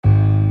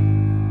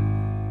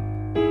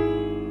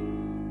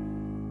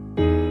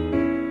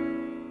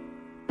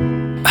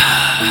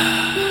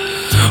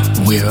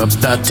We're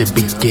about to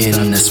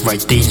begin, let's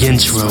write the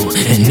intro.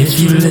 And if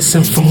you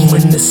listen from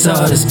when this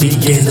artist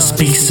began to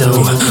speak,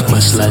 so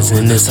much lies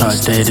in his heart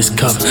that his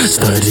cup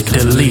started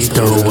to leak.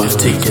 Though I've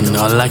taken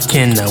all I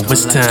can, now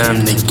it's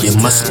time to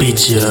give my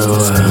speech, yo.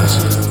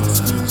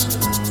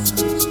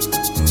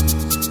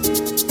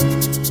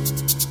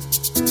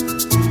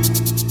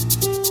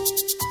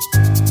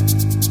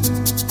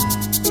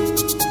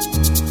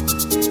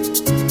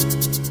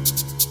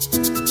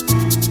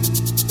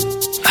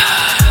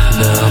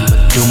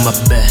 Do my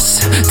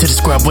best to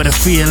describe what I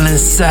feel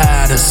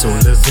inside. A soul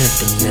of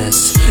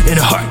emptiness, in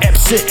a heart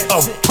absent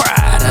of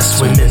pride. I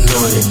swim in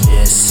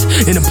loneliness,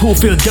 in a pool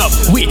filled up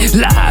with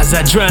lies.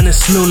 I drown and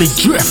slowly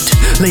drift,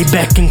 lay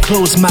back and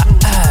close my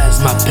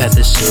eyes. My path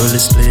is surely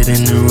split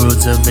in the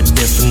roads of a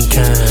different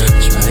kind,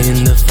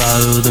 trying to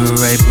follow the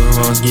right but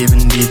wrong,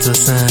 giving detour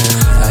signs.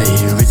 I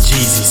hear a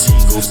Jeezy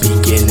single,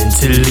 beginning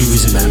to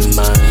lose my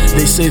mind.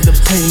 They say the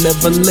pain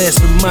never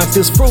lasts, but mine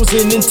feels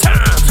frozen in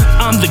time.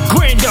 I'm the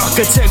grand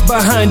architect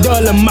behind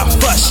all of my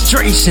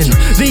frustration,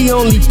 the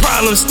only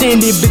problem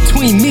standing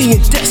between me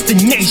and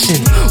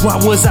destination. Why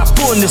was I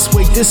born this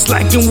way,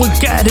 disliking what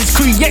God has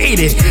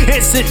created?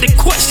 Answer the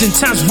question,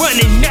 time's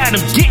running out,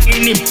 I'm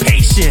getting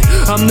impatient.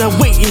 I'm not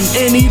waiting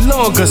any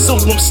longer, so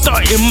I'm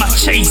starting my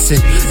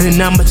chasing. And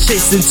I'ma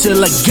chase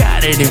until I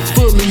got it and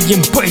fully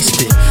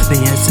embraced it.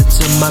 The answer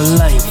to my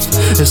life,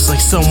 it's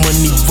like someone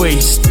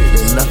erased it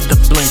and left a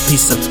blank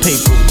piece of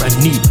paper I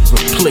need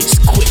replaced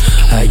quick.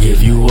 I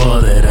give you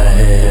all that I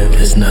have,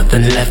 there's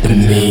nothing left of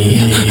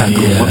me. I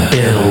grew up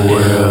in a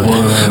world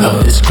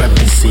of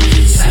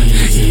discrepancies.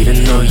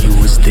 Even though you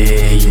was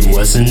there, you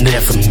wasn't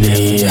there for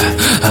me.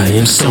 I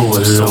am so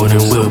alone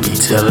and will be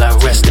till I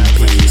rest in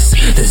peace.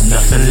 There's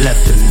nothing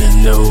left of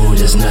me, no,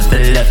 there's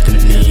nothing left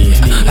of me.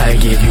 I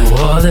give you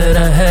all that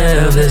I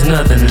have, there's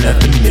nothing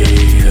left of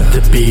me.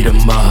 The beat of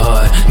my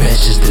heart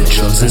matches the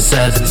drums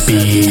inside the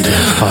beat.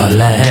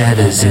 All I had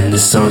is in the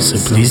song, so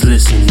please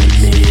listen to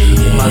me.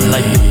 My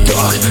life is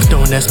dark,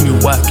 don't ask me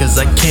why, cause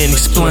I can't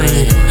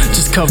explain.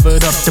 Just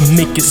covered up to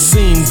make it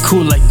seem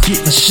cool, like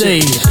getting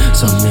shade.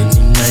 So many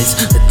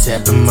nights, a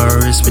tap in my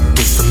wrist with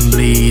different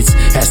bleeds,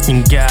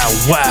 asking God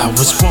why,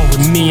 what's wrong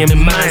with me,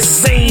 am I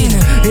insane?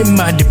 Am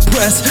I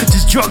depressed?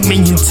 Just drug me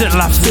until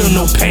I feel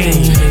no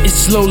pain.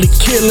 It's slowly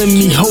killing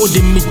me,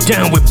 holding me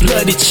down with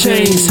bloody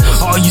chains.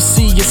 All you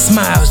see is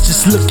smiles,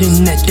 just looking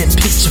at that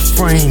picture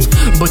frame.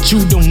 But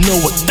you don't know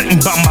a thing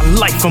about my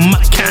life, or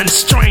my kind of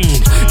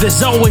strange.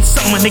 There's always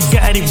someone that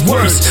got it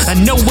worse, I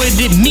know what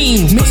it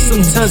means, but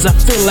sometimes I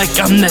feel like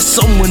I'm not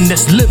someone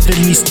that's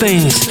living these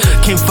things.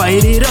 Can't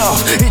fight it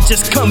off, it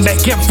just come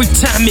back every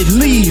time it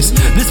leaves.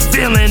 This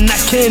feeling I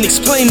can't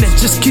explain that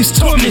just keeps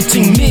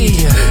tormenting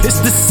me.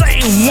 It's the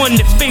same one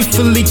that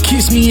faithfully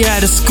keeps me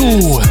out of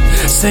school,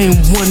 same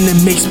one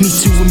that makes me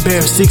too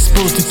embarrassed to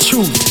expose the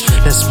truth.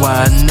 That's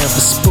why I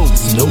never spoke,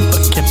 nope, I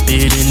kept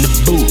it in the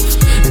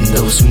booth. And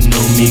those who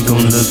know me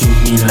gon' look at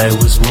me like,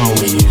 what's wrong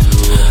with you?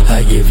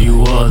 I give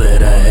you all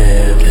that I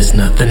have, there's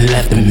nothing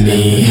left of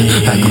me.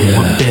 I grew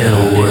up in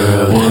a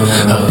world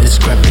of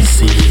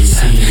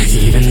discrepancies.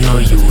 Even though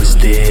you was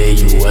there,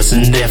 you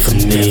wasn't there for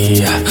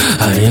me.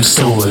 I am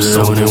so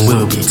alone and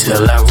will be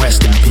till I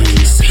rest in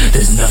peace.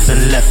 There's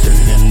nothing left of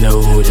me,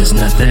 no, there's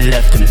nothing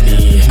left of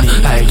me.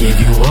 I gave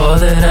you all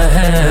that I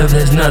have,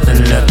 there's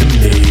nothing left of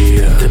me.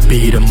 The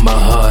beat of my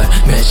heart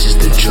matches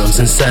the drums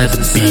inside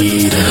the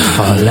beat.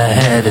 All I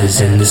had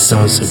is in the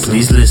song, so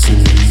please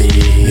listen to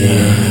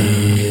me.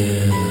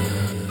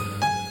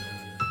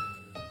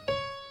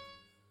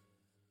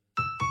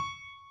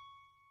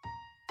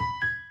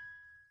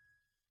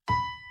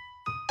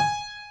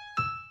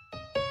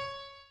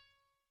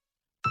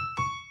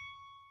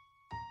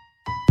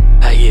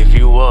 I give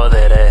you all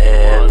that I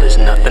have, there's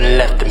nothing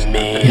left of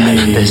me.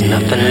 There's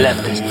nothing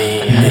left of me.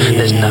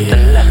 There's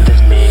nothing left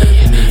of me.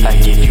 I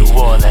give you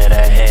all that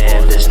I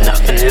have, there's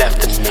nothing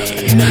left of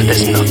me.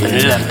 There's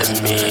nothing left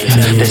of me.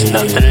 There's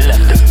nothing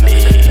left of me.